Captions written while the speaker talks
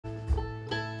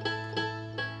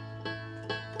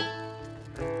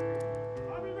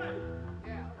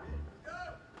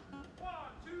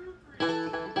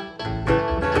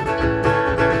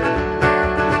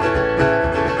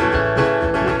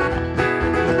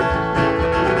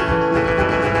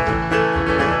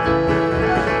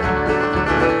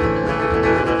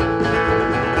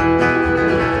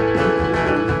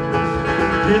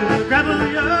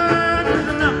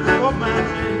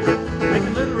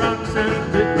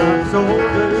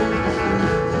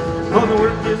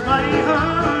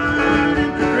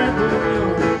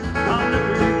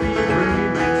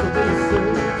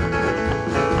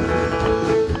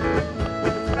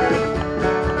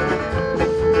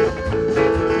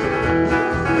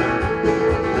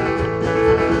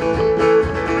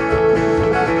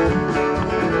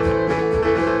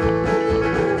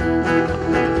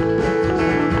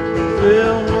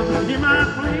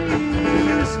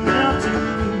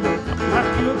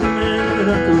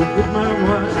with my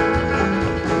wife.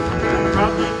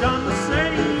 Probably done the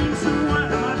same, so why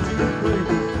am I to blame?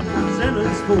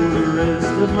 Sentence for the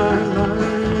rest of my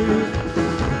life.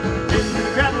 In the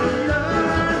gravel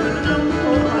yard with a number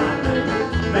for my name,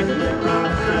 making it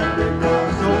rocks that big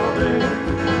rocks all day.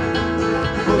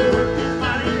 For the work is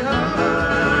mighty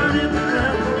hard in the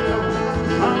gravel yard.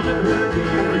 I'll never be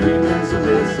free, so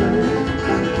they say.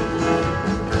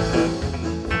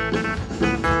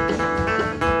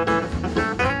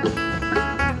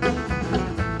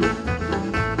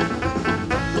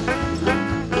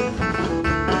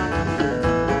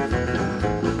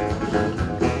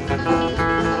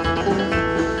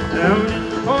 Down in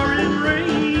the pouring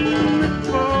rain with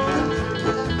claws,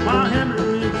 my hammer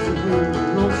makes a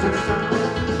lonesome sound.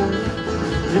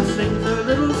 It sings a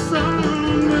little song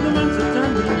with the ones that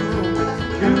turn me on.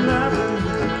 You laugh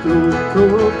to the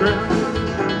cold ground.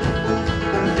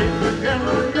 In the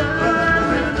yellow yard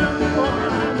with a number for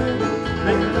my name,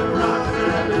 making the rocks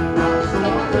and big rocks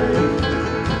all day.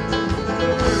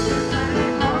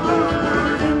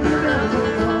 Hard in the gravel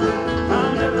yard,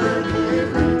 I'll never be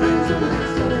free, things that they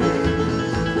say.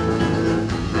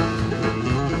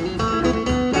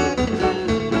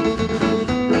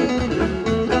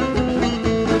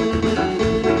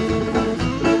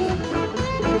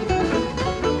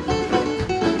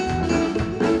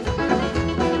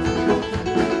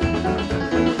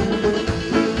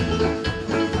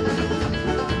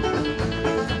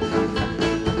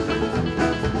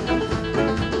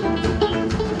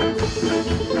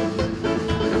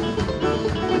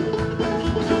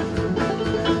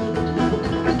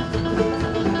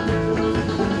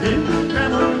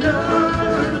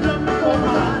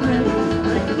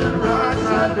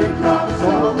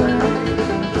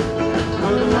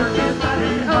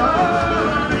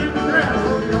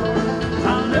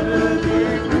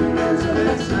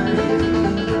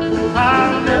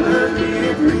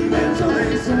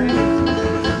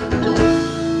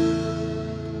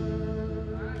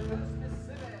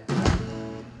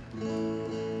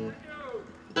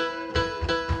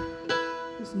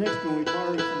 This next one we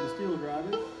borrowed from the steel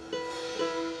driver.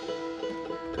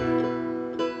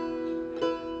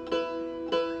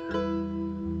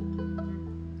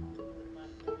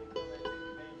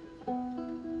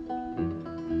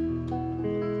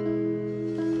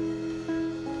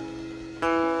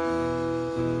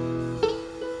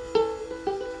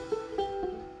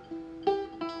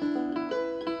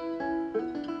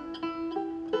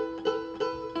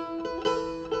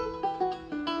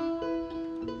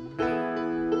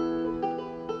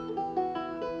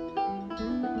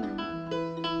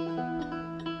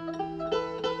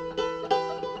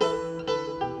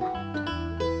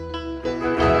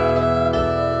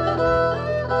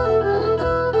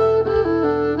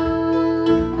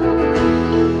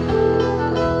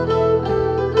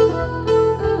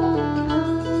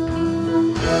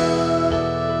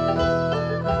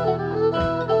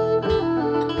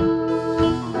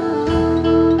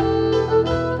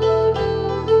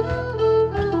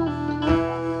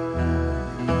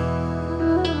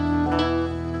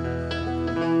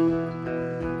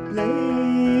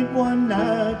 One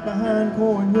night behind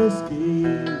corn whiskey,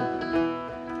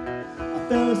 I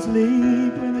fell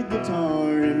asleep with a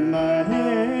guitar in my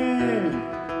hand.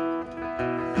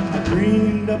 I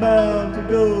dreamed about to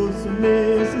go to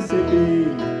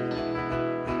Mississippi,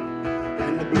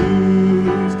 and the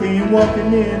blues came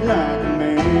walking in like a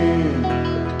man.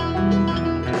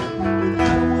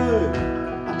 Without a word,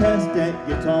 I passed that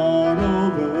guitar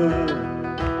over.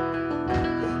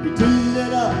 He tuned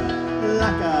it up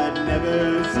like I'd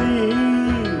never seen.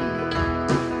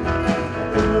 A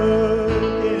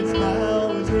crooked smile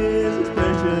was his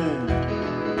expression.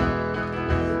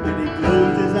 Then he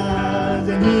closed his eyes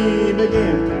and he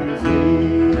began to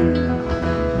sing.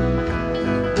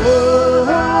 Oh,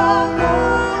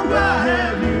 Lord, why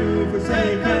have you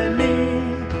forsaken me?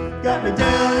 Got me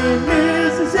down in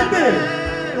Mississippi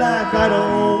like I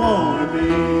don't want to be.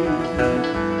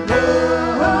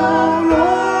 Oh,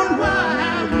 Lord, why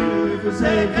have you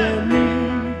forsaken me?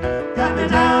 Got me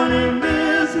down in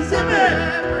Mississippi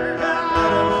like I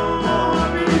don't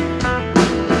want to be.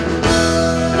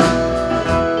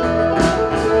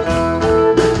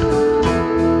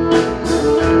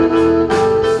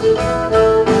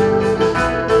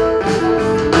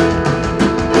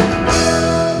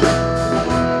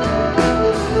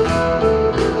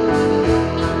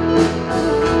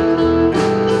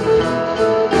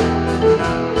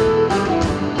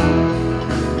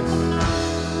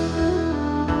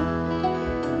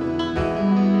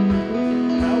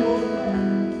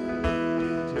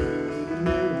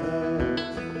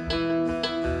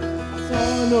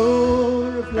 No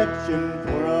reflection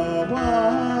for a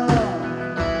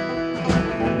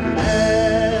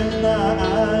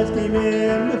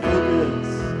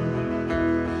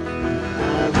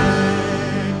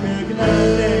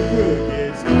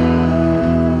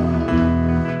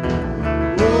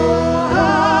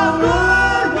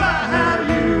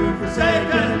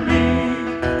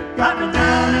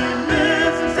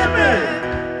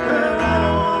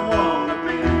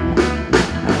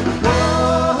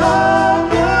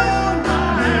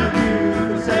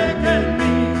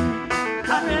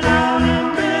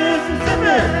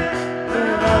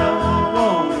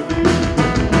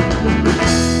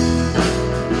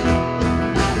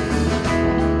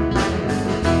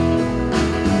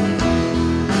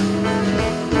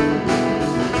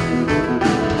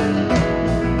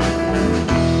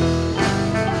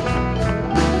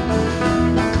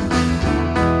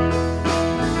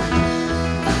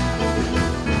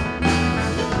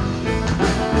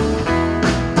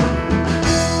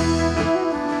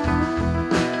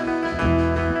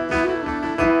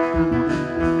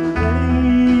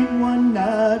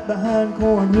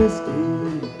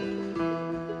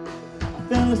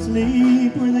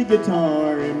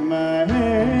guitar in my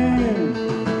hand.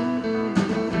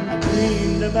 I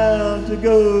dreamed about to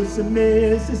go to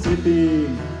Mississippi,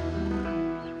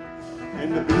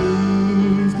 and the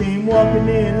blues came walking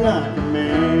in like a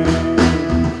man.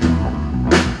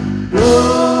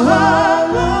 Oh,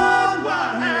 Lord,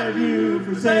 why have you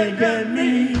forsaken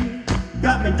me?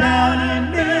 Got me down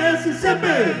in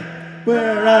Mississippi,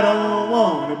 where I don't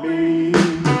want to be.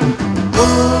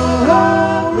 Oh,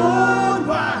 Lord,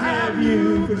 why have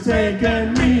you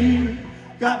forsaken me?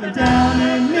 Got me down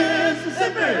in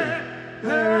Mississippi,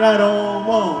 where I don't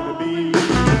want to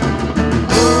be.